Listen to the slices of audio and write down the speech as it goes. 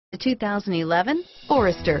The 2011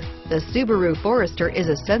 Forester. The Subaru Forester is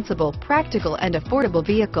a sensible, practical, and affordable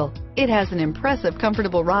vehicle. It has an impressive,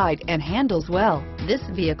 comfortable ride and handles well. This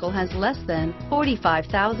vehicle has less than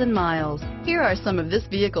 45,000 miles. Here are some of this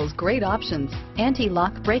vehicle's great options: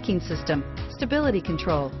 anti-lock braking system, stability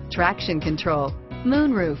control, traction control,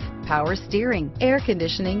 moonroof, power steering, air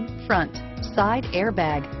conditioning, front, side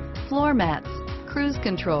airbag, floor mats, cruise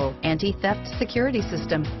control, anti-theft security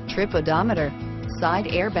system, trip odometer, side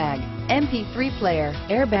airbag, MP3 player,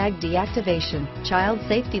 airbag deactivation, child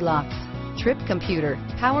safety locks, trip computer,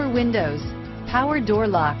 power windows, power door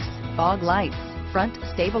locks, fog lights, front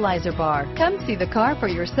stabilizer bar. Come see the car for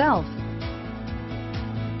yourself.